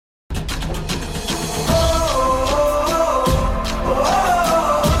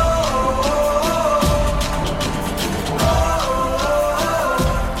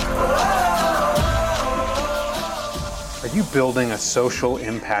building a social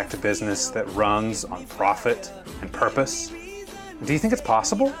impact business that runs on profit and purpose? Do you think it's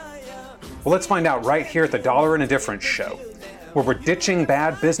possible? Well, let's find out right here at the Dollar and a Difference show, where we're ditching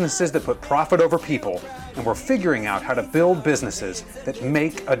bad businesses that put profit over people, and we're figuring out how to build businesses that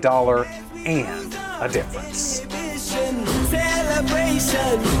make a dollar and a difference.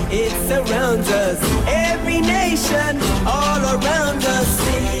 Celebration, it surrounds us. Every nation, all around us.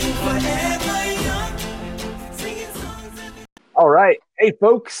 Sing forever young. Singing songs. All right. Hey,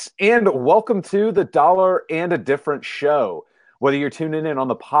 folks, and welcome to the Dollar and a Difference show. Whether you're tuning in on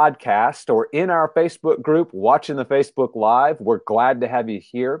the podcast or in our Facebook group, watching the Facebook Live, we're glad to have you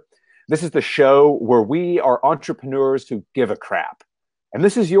here. This is the show where we are entrepreneurs who give a crap. And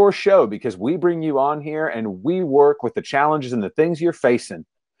this is your show because we bring you on here and we work with the challenges and the things you're facing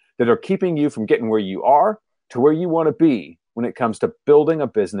that are keeping you from getting where you are to where you want to be when it comes to building a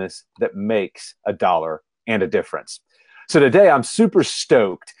business that makes a dollar and a difference. So today I'm super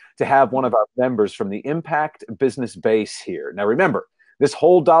stoked to have one of our members from the Impact Business Base here. Now remember, this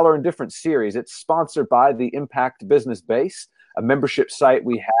whole Dollar and Difference series, it's sponsored by the Impact Business Base, a membership site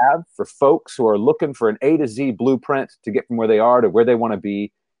we have for folks who are looking for an A to Z blueprint to get from where they are to where they want to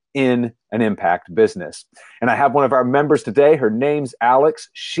be in an impact business. And I have one of our members today. Her name's Alex.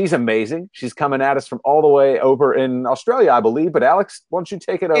 She's amazing. She's coming at us from all the way over in Australia, I believe. But Alex, why don't you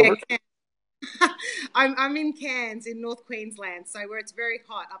take it over? I'm in Cairns in North Queensland, so where it's very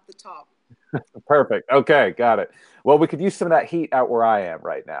hot up the top. Perfect. Okay, got it. Well, we could use some of that heat out where I am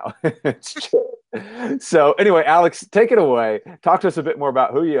right now. So anyway, Alex, take it away. Talk to us a bit more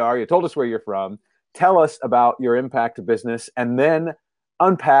about who you are. You told us where you're from. Tell us about your impact business, and then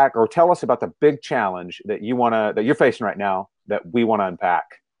unpack or tell us about the big challenge that you're facing right now that we want to unpack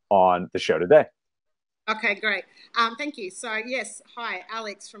on the show today. Okay, great. Thank you. So yes, hi,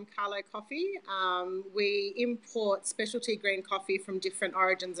 Alex from Carlo Coffee. We import specialty green coffee from different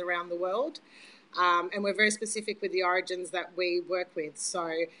origins around the world. And we're very specific with the origins that we work with.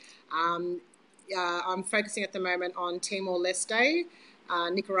 So I'm focusing at the moment on Timor-Leste,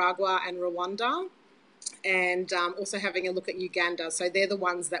 Nicaragua and Rwanda, and also having a look at Uganda. So they're the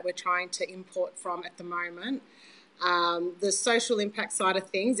ones that we're trying to import from at the moment. The social impact side of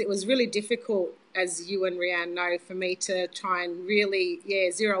things, it was really difficult, as you and Rianne know, for me to try and really,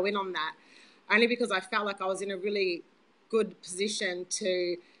 zero in on that, only because I felt like I was in a really good position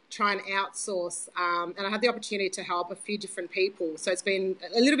to try and outsource, and I had the opportunity to help a few different people. So it's been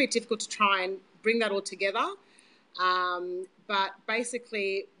a little bit difficult to try and bring that all together. But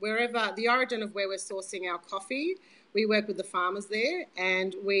basically, wherever the origin of where we're sourcing our coffee, we work with the farmers there,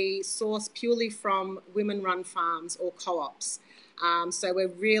 and we source purely from women-run farms or co-ops. So we're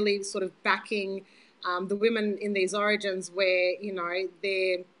really sort of backing the women in these origins where,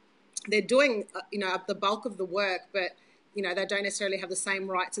 they're doing, the bulk of the work, but, they don't necessarily have the same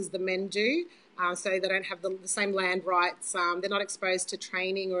rights as the men do. So they don't have the same land rights. They're not exposed to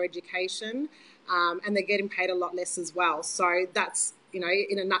training or education, and they're getting paid a lot less as well. So that's,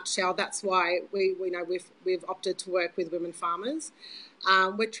 in a nutshell, that's why we've opted to work with women farmers.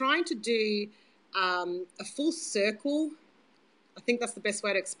 We're trying to do a full circle. I think that's the best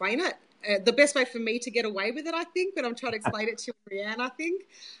way to explain it. The best way for me to get away with it, I think, but I'm trying to explain it to Rianne, I think.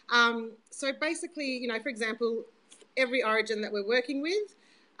 So basically, for example, every origin that we're working with,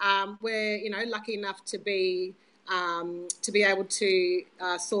 we're, lucky enough to be able to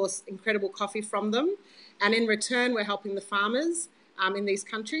source incredible coffee from them. And in return, we're helping the farmers in these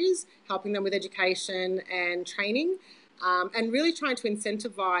countries, helping them with education and training, and really trying to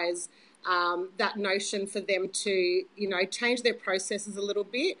incentivize that notion for them to, change their processes a little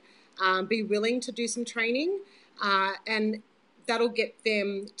bit, be willing to do some training, and that'll get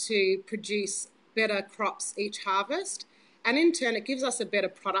them to produce better crops each harvest. And in turn, it gives us a better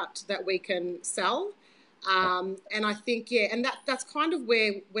product that we can sell. And I think, and that's kind of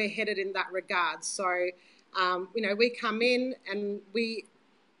where we're headed in that regard. So, we come in and we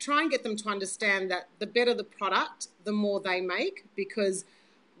try and get them to understand that the better the product, the more they make, because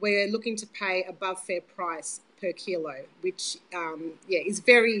we're looking to pay above fair price per kilo, which, is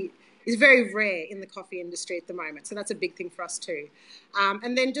very rare in the coffee industry at the moment. So that's a big thing for us too.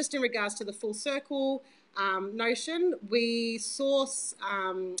 And then just in regards to the full circle notion, we source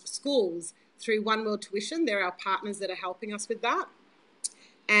schools through One World Tuition. They're our partners that are helping us with that.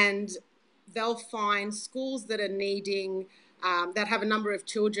 And they'll find schools that are needing, that have a number of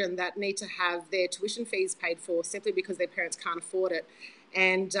children that need to have their tuition fees paid for simply because their parents can't afford it.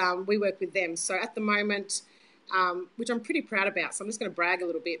 And we work with them. So at the moment, which I'm pretty proud about, so I'm just going to brag a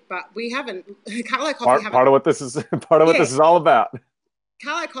little bit, but we haven't, Carlo Coffee part of what this is all about.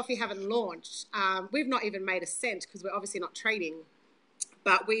 Carlo Coffee haven't launched. We've not even made a cent because we're obviously not trading,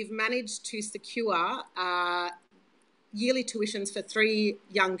 but we've managed to secure yearly tuitions for 3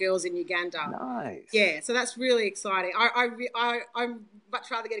 young girls in Uganda. Nice. Yeah, so that's really exciting. I'm much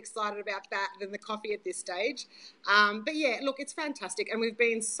rather get excited about that than the coffee at this stage. But yeah, look, it's fantastic, and we've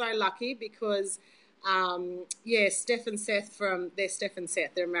been so lucky because Steph and Seth Steph and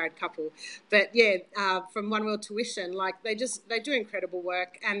Seth, they're a married couple, but from One World Tuition, like they do incredible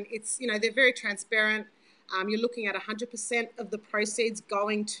work, and it's, they're very transparent. You're looking at 100% of the proceeds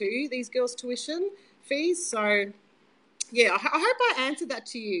going to these girls' tuition fees. So yeah, I hope I answered that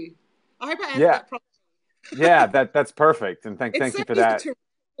to you. I hope I answered that properly. Yeah, that's perfect, and thank you for that.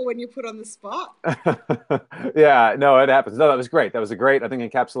 When you put on the spot. Yeah, no, it happens. No, that was great. That was a great, I think,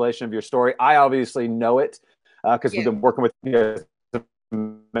 encapsulation of your story. I obviously know it because we've been working with you guys,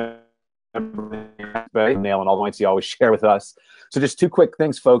 nailing all the points you always share with us. So just 2 quick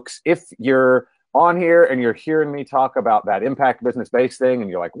things, folks. If you're on here and you're hearing me talk about that impact business base thing and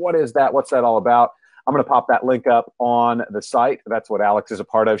you're like, what is that? What's that all about? I'm going to pop that link up on the site. That's what Alex is a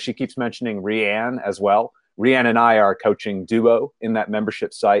part of. She keeps mentioning Rianne as well. Rianne and I are a coaching duo in that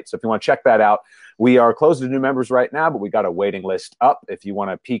membership site. So if you want to check that out, we are closed to new members right now, but we got a waiting list up if you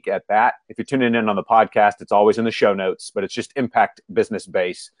want to peek at that. If you're tuning in on the podcast, it's always in the show notes, but it's just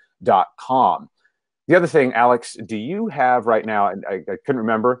impactbusinessbase.com. The other thing, Alex, do you have right now, and I couldn't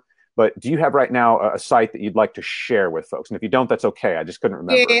remember, but do you have right now a site that you'd like to share with folks? And if you don't, that's okay. I just couldn't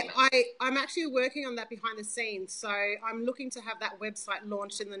remember. Yeah, I'm actually working on that behind the scenes. So I'm looking to have that website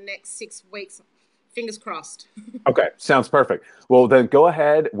launched in the next 6 weeks. Fingers crossed. Okay, sounds perfect. Well, then go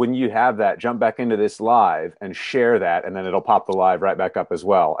ahead when you have that, jump back into this live and share that, and then it'll pop the live right back up as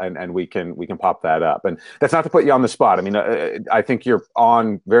well, and we can pop that up. And that's not to put you on the spot. I mean, I think you're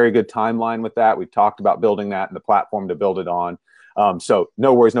on very good timeline with that. We've talked about building that and the platform to build it on. So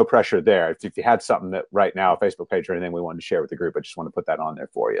no worries, no pressure there. If you had something that right now, a Facebook page or anything we wanted to share with the group, I just want to put that on there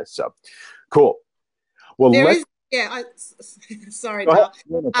for you. So cool. Well, sorry, Dale.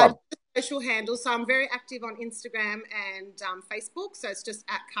 Social handles. So I'm very active on Instagram and Facebook. So it's just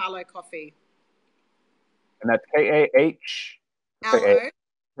at Carlo Coffee. And that's K-A-H? L-O.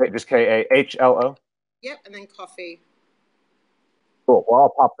 Just K-A-H-L-O? Yep, and then coffee. Cool. Well,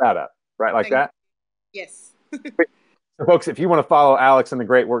 I'll pop that up. Right, like that? Yes. So folks, if you want to follow Alex and the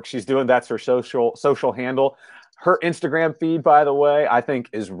great work she's doing, that's her social handle. Her Instagram feed, by the way, I think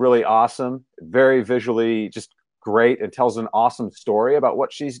is really awesome. Very visually just great. It tells an awesome story about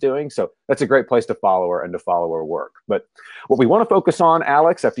what she's doing. So that's a great place to follow her and to follow her work. But what we want to focus on,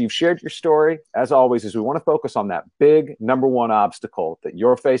 Alex, after you've shared your story, as always, is we want to focus on that big number 1 obstacle that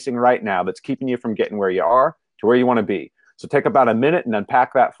you're facing right now that's keeping you from getting where you are to where you want to be. So take about a minute and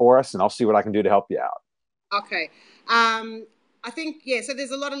unpack that for us, and I'll see what I can do to help you out. Okay. I think, so there's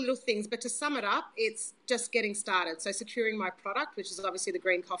a lot of little things, but to sum it up, it's just getting started. So securing my product, which is obviously the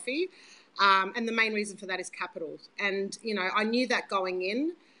green coffee. And the main reason for that is capital. And, I knew that going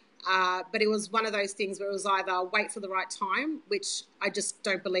in, but it was one of those things where it was either wait for the right time, which I just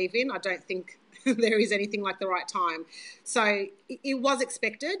don't believe in. I don't think there is anything like the right time. So it was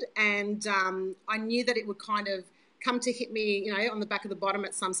expected, and I knew that it would kind of come to hit me, on the back of the bottom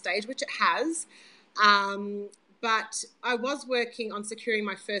at some stage, which it has. But I was working on securing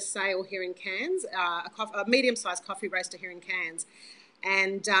my first sale here in Cairns, a medium-sized coffee roaster here in Cairns.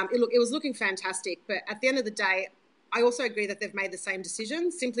 And it was looking fantastic. But at the end of the day, I also agree that they've made the same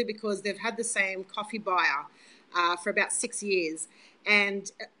decision simply because they've had the same coffee buyer for about 6 years.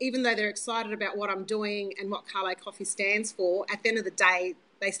 And even though they're excited about what I'm doing and what Carlo Coffee stands for, at the end of the day,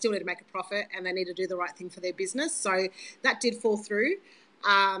 they still need to make a profit and they need to do the right thing for their business. So that did fall through.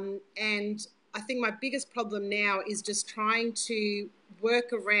 And I think my biggest problem now is just trying to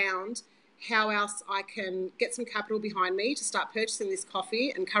work around how else I can get some capital behind me to start purchasing this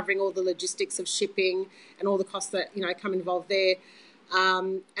coffee and covering all the logistics of shipping and all the costs that, come involved there.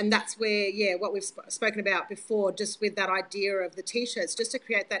 And that's where, what we've spoken about before, just with that idea of the T-shirts, just to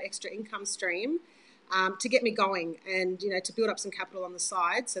create that extra income stream to get me going and, to build up some capital on the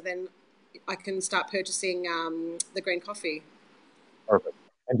side so then I can start purchasing the green coffee. Perfect.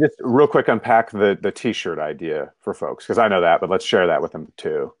 And just real quick, unpack the T-shirt idea for folks, because I know that, but let's share that with them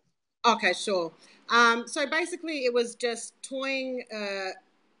too. Okay, sure. So basically it was just toying,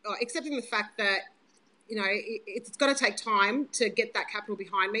 accepting the fact that, it's going to take time to get that capital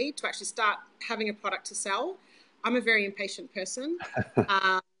behind me to actually start having a product to sell. I'm a very impatient person.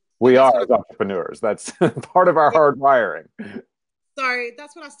 We are as entrepreneurs. That's part of our hard wiring. So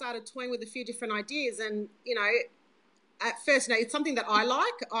that's when I started toying with a few different ideas. And, at first, no, it's something that I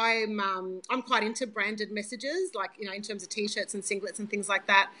like. I'm quite into branded messages, like, in terms of T-shirts and singlets and things like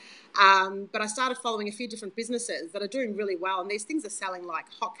that. But I started following a few different businesses that are doing really well, and these things are selling like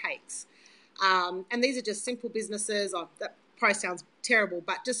hotcakes. And these are just simple businesses. That probably sounds terrible,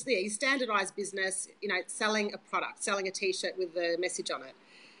 but just your standardized business, selling a product, selling a T-shirt with the message on it.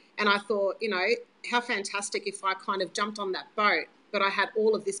 And I thought, how fantastic if I kind of jumped on that boat, but I had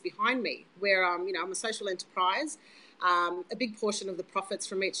all of this behind me, where I'm a social enterprise. A big portion of the profits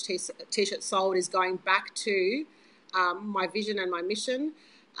from each T-shirt sold is going back to my vision and my mission.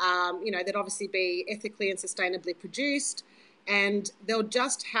 They'd obviously be ethically and sustainably produced, and they'll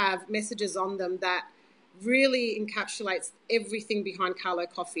just have messages on them that really encapsulates everything behind Carlo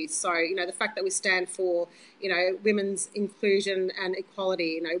Coffee. So, the fact that we stand for, women's inclusion and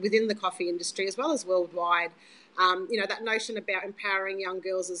equality, within the coffee industry as well as worldwide. That notion about empowering young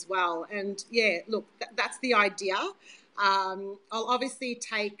girls as well. And yeah, look, that's the idea. I'll obviously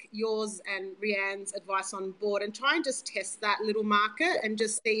take yours and Rianne's advice on board and try and just test that little market and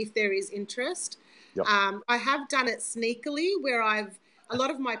just see if there is interest. Yep. I have done it sneakily, where a lot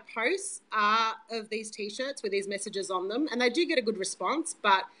of my posts are of these T-shirts with these messages on them, and they do get a good response.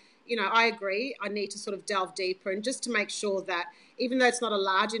 But, I agree, I need to sort of delve deeper, and just to make sure that even though it's not a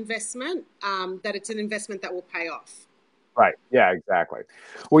large investment, that it's an investment that will pay off. Right. Yeah, exactly.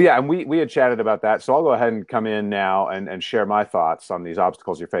 Well, yeah, and we had chatted about that. So I'll go ahead and come in now and share my thoughts on these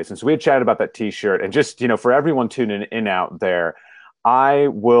obstacles you're facing. So we had chatted about that T-shirt, and just, for everyone tuning in out there, I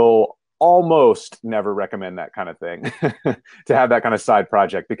will almost never recommend that kind of thing to have that kind of side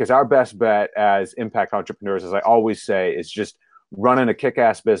project, because our best bet as impact entrepreneurs, as I always say, is just running a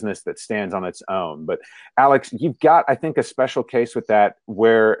kick-ass business that stands on its own. But Alex, you've got, I think, a special case with that,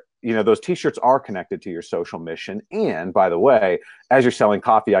 where those T-shirts are connected to your social mission. And by the way, as you're selling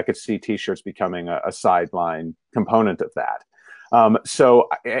coffee, I could see T-shirts becoming a sideline component of that. So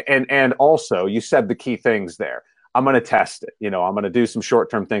also, you said the key things there. I'm going to test it. I'm going to do some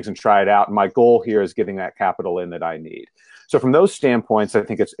short-term things and try it out. And my goal here is getting that capital in that I need. So from those standpoints, I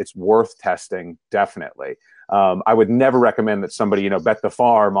think it's worth testing, definitely. I would never recommend that somebody, bet the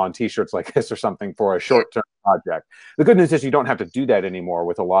farm on T-shirts like this or something for a short-term project. The good news is you don't have to do that anymore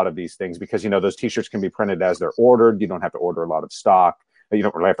with a lot of these things, because, those T-shirts can be printed as they're ordered. You don't have to order a lot of stock. You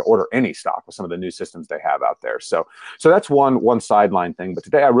don't really have to order any stock with some of the new systems they have out there. So that's one sideline thing. But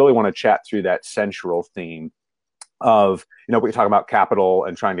today I really want to chat through that central theme of, we talk about capital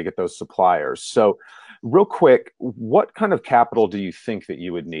and trying to get those suppliers. So real quick, what kind of capital do you think that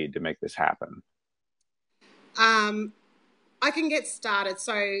you would need to make this happen? I can get started.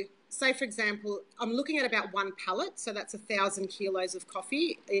 So say, for example, I'm looking at about 1 pallet. So that's 1,000 kilos of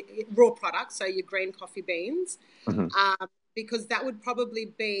coffee, raw product. So your green coffee beans, because that would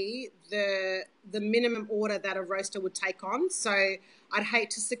probably be the minimum order that a roaster would take on. So I'd hate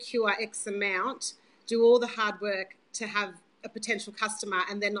to secure X amount, do all the hard work to have a potential customer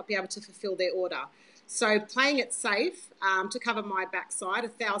and then not be able to fulfill their order. So playing it safe to cover my backside,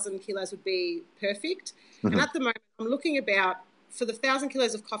 1,000 kilos would be perfect. And at the moment, I'm looking about, for the 1,000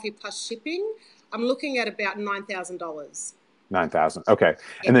 kilos of coffee plus shipping, I'm looking at about $9,000. $9,000. Okay.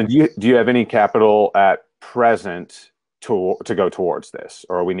 Yeah. And then do you have any capital at present to go towards this,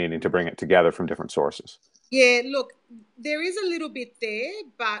 or are we needing to bring it together from different sources? Yeah, look, there is a little bit there,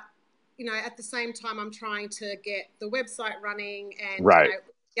 but at the same time, I'm trying to get the website running and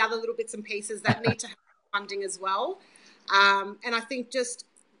the other little bits and pieces that need to have funding as well. And I think just,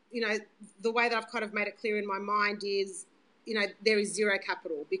 the way that I've kind of made it clear in my mind is, there is zero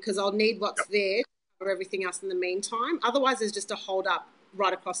capital, because I'll need what's there for everything else in the meantime. Otherwise, there's just a hold up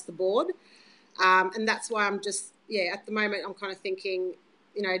right across the board. And that's why I'm just, at the moment, I'm kind of thinking,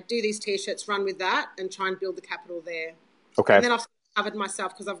 do these T-shirts, run with that and try and build the capital there. Okay. And then I've covered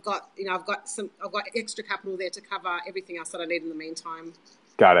myself, because I've got extra capital there to cover everything else that I need in the meantime.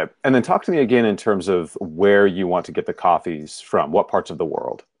 Got it. And then talk to me again in terms of where you want to get the coffees from. What parts of the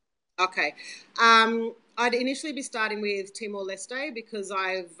world? Okay. I'd initially be starting with Timor-Leste, because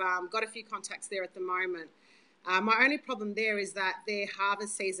I've got a few contacts there at the moment. My only problem there is that their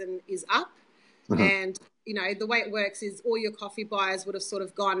harvest season is up. And, the way it works is all your coffee buyers would have sort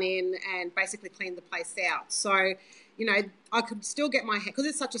of gone in and basically cleaned the place out. So, I could still get my hand, because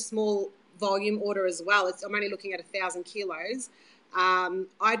it's such a small volume order as well. I'm only looking at 1,000 kilos.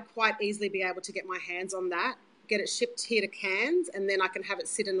 I'd quite easily be able to get my hands on that, get it shipped here to Cairns, and then I can have it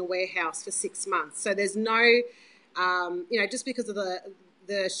sit in a warehouse for 6 months. So there's no, just because of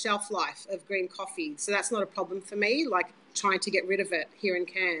the shelf life of green coffee. So that's not a problem for me, like trying to get rid of it here in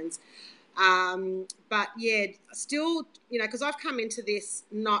Cairns. But yeah, still, because I've come into this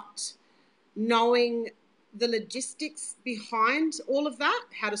not knowing the logistics behind all of that,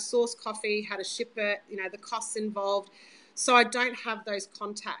 how to source coffee, how to ship it, the costs involved. So I don't have those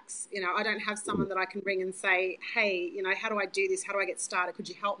contacts. I don't have someone that I can ring and say, hey, how do I do this? How do I get started? Could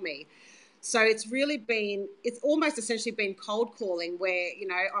you help me? So it's almost essentially been cold calling where,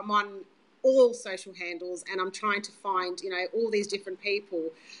 I'm on all social handles and I'm trying to find, all these different people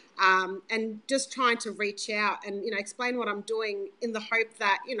and just trying to reach out and, explain what I'm doing in the hope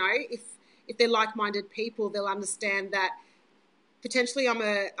that, if they're like-minded people, they'll understand that potentially I'm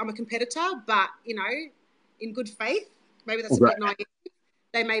a competitor, but, in good faith, maybe that's a bit naive.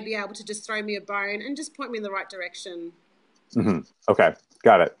 They may be able to just throw me a bone and just point me in the right direction. Mm-hmm. Okay,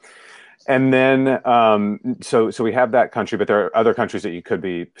 got it. And then, so we have that country, but there are other countries that you could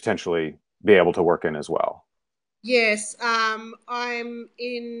potentially be able to work in as well. Yes, I'm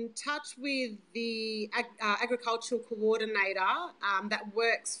in touch with the agricultural coordinator that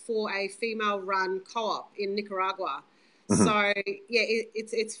works for a female-run co-op in Nicaragua. Mm-hmm. So, yeah,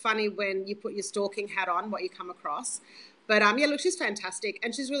 it's funny when you put your stalking hat on, what you come across. But, look, she's fantastic,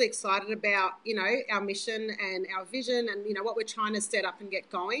 and she's really excited about, our mission and our vision and, what we're trying to set up and get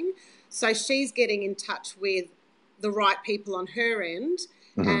going. So she's getting in touch with the right people on her end,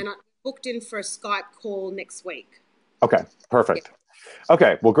 mm-hmm. and I booked in for a Skype call next week. Okay, perfect. Yeah.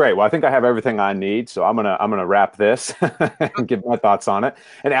 Okay, well, great. Well, I think I have everything I need, so I'm gonna wrap this and give my thoughts on it.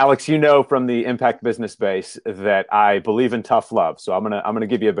 And Alex, from the impact business space that I believe in tough love, so I'm gonna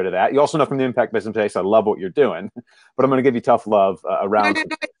give you a bit of that. You also know from the impact business space I love what you're doing, but I'm gonna give you tough love around.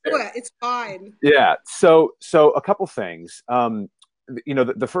 No, it's fine. Yeah. So a couple things.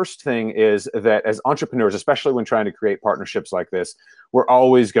 The first thing is that as entrepreneurs, especially when trying to create partnerships like this, we're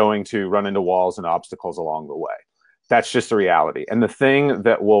always going to run into walls and obstacles along the way. That's just the reality. And the thing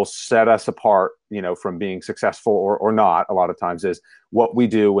that will set us apart, from being successful or not, a lot of times is what we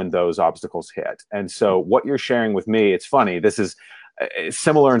do when those obstacles hit. And so what you're sharing with me, it's funny. This is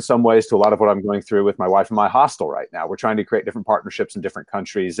similar in some ways to a lot of what I'm going through with my wife and my hostel right now. We're trying to create different partnerships in different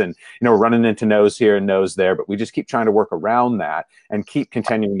countries and, we're running into no's here and no's there, but we just keep trying to work around that and keep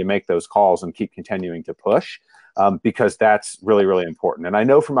continuing to make those calls and keep continuing to push. Because that's really, really important. And I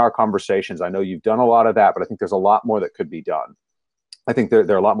know from our conversations, I know you've done a lot of that, but I think there's a lot more that could be done. I think there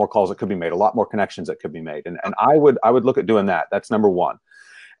are a lot more calls that could be made, a lot more connections that could be made. And I would look at doing that. That's number one.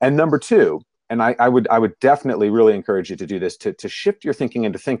 And number two, and I would definitely really encourage you to do this, to shift your thinking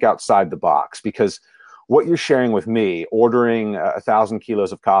and to think outside the box, because what you're sharing with me, ordering 1,000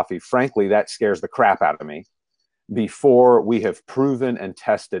 kilos of coffee, frankly, that scares the crap out of me before we have proven and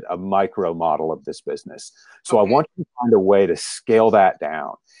tested a micro model of this business. So I want you to find a way to scale that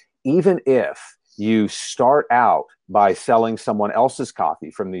down. Even if you start out by selling someone else's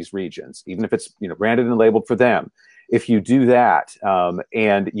coffee from these regions, even if it's branded and labeled for them, if you do that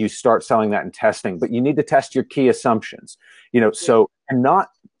and you start selling that and testing, but you need to test your key assumptions, so, and not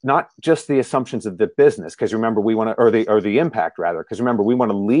just the assumptions of the business, because remember we want to, or the impact rather, because remember we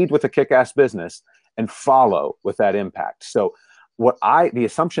want to lead with a kick-ass business and follow with that impact. So the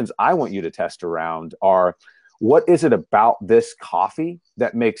assumptions I want you to test around are, what is it about this coffee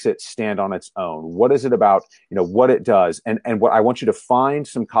that makes it stand on its own? What is it about, what it does? And what I want you to find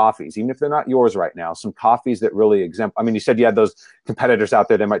some coffees, even if they're not yours right now, some coffees that really you said you had those competitors out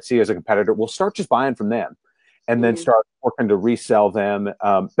there they might see you as a competitor. We'll start just buying from them and then start working to resell them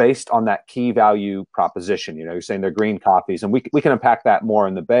based on that key value proposition. You're saying they're green coffees, and we can unpack that more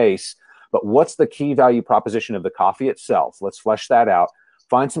in the base. But what's the key value proposition of the coffee itself? Let's flesh that out.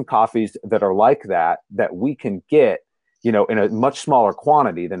 Find some coffees that are like that we can get, in a much smaller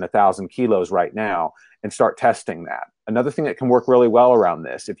quantity than 1,000 kilos right now, and start testing that. Another thing that can work really well around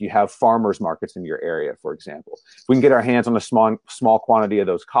this, if you have farmers markets in your area, for example, if we can get our hands on a small quantity of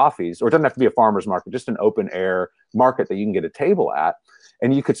those coffees, or it doesn't have to be a farmers market, just an open air market that you can get a table at,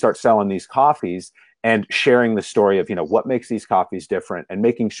 and you could start selling these coffees and sharing the story of, what makes these coffees different, and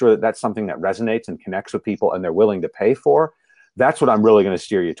making sure that that's something that resonates and connects with people and they're willing to pay for. That's what I'm really going to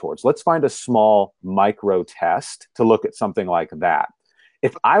steer you towards. Let's find a small micro test to look at something like that.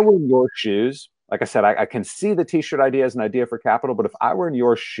 If I were in your shoes, like I said, I can see the t-shirt idea as an idea for capital, but if I were in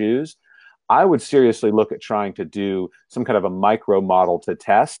your shoes, I would seriously look at trying to do some kind of a micro model to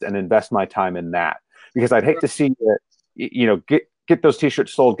test and invest my time in that, because I'd hate to see it, get those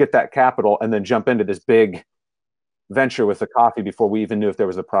t-shirts sold, get that capital, and then jump into this big venture with the coffee before we even knew if there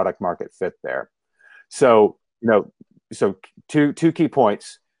was a product market fit there. So, two key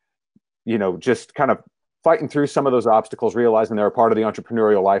points, just kind of fighting through some of those obstacles, realizing they're a part of the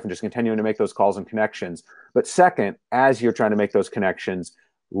entrepreneurial life, and just continuing to make those calls and connections. But second, as you're trying to make those connections,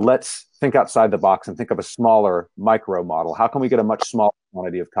 let's think outside the box and think of a smaller micro model. How can we get a much smaller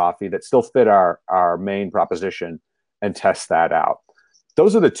quantity of coffee that still fit our main proposition and test that out.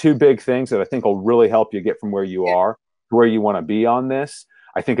 Those are the two big things that I think will really help you get from where you are to where you want to be on this.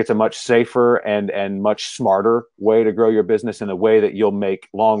 I think it's a much safer and much smarter way to grow your business in a way that you'll make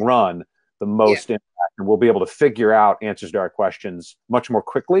long run the most impact. And we'll be able to figure out answers to our questions much more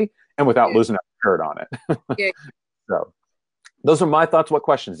quickly and without losing our shirt on it. So those are my thoughts. What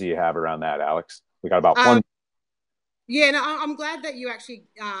questions do you have around that, Alex? We got about one. Yeah, no, I'm glad that you actually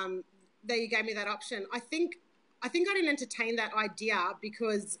that you gave me that option. I think I didn't entertain that idea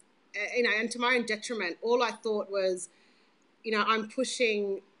because, and to my own detriment, all I thought was, I'm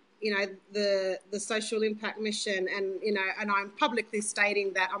pushing, the social impact mission, and and I'm publicly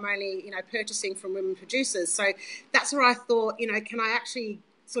stating that I'm only, purchasing from women producers. So that's where I thought, can I actually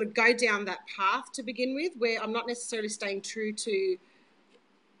sort of go down that path to begin with, where I'm not necessarily staying true to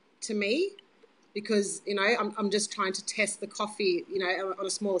me, because I'm just trying to test the coffee, on a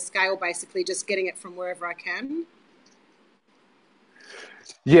smaller scale, basically just getting it from wherever I can.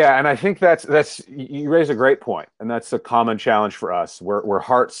 Yeah, and I think that's you raise a great point, and that's a common challenge for us. We're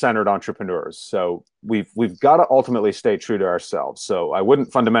heart-centered entrepreneurs, so we've got to ultimately stay true to ourselves. So I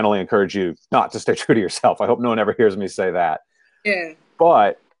wouldn't fundamentally encourage you not to stay true to yourself. I hope no one ever hears me say that. Yeah.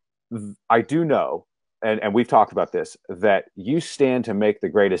 But I do know, and we've talked about this, that you stand to make the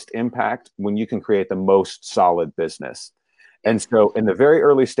greatest impact when you can create the most solid business. And so in the very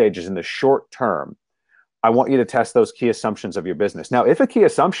early stages, in the short term, I want you to test those key assumptions of your business. Now, if a key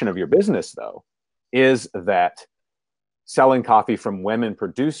assumption of your business, though, is that selling coffee from women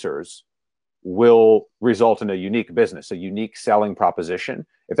producers will result in a unique business, a unique selling proposition,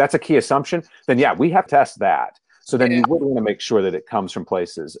 if that's a key assumption, then yeah, we have to test that. So then you would want to make sure that it comes from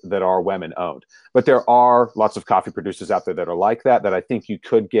places that are women owned. But there are lots of coffee producers out there that are like that I think you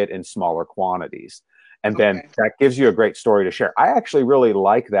could get in smaller quantities. And then that gives you a great story to share. I actually really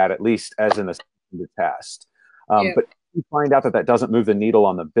like that, at least as an assumption to test. But if you find out that doesn't move the needle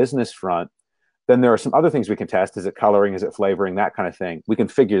on the business front, then there are some other things we can test. Is it coloring? Is it flavoring? That kind of thing. We can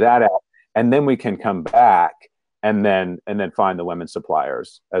figure that out. And then we can come back and then find the women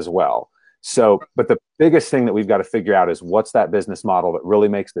suppliers as well. So, but the biggest thing that we've got to figure out is what's that business model that really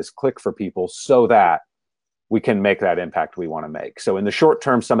makes this click for people so that we can make that impact we want to make. So in the short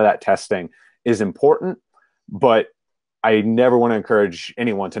term, some of that testing is important, but I never want to encourage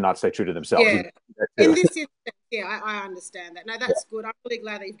anyone to not stay true to themselves. Yeah. In this instance, I understand that. No, that's good. I'm really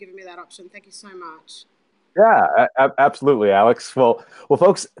glad that you've given me that option. Thank you so much. Yeah, absolutely, Alex. Well,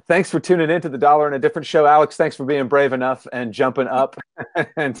 folks, thanks for tuning in to the Dollar and a Different Show. Alex, thanks for being brave enough and jumping up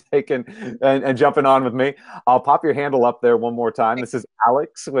and jumping on with me. I'll pop your handle up there one more time. This is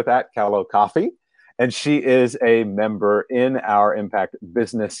Alex with @Callow Coffee, and she is a member in our Impact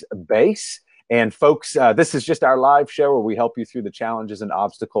Business Base. And folks, this is just our live show where we help you through the challenges and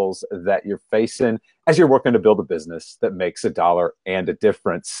obstacles that you're facing as you're working to build a business that makes a dollar and a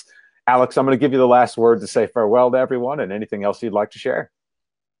difference. Alex, I'm going to give you the last word to say farewell to everyone, and anything else you'd like to share.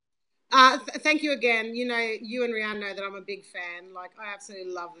 Thank you again. You and Rianne know that I'm a big fan. Like, I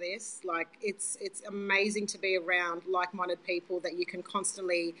absolutely love this. Like, it's amazing to be around like-minded people that you can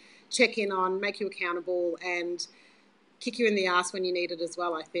constantly check in on, make you accountable, and kick you in the ass when you need it as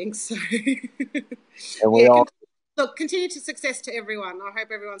well, I think. So, and we all look, continue to success to everyone. I hope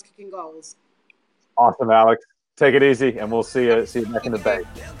everyone's kicking goals. Awesome, Alex. Take it easy, and we'll see you back in the Bay.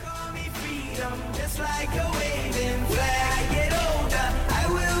 They'll call me freedom, just like a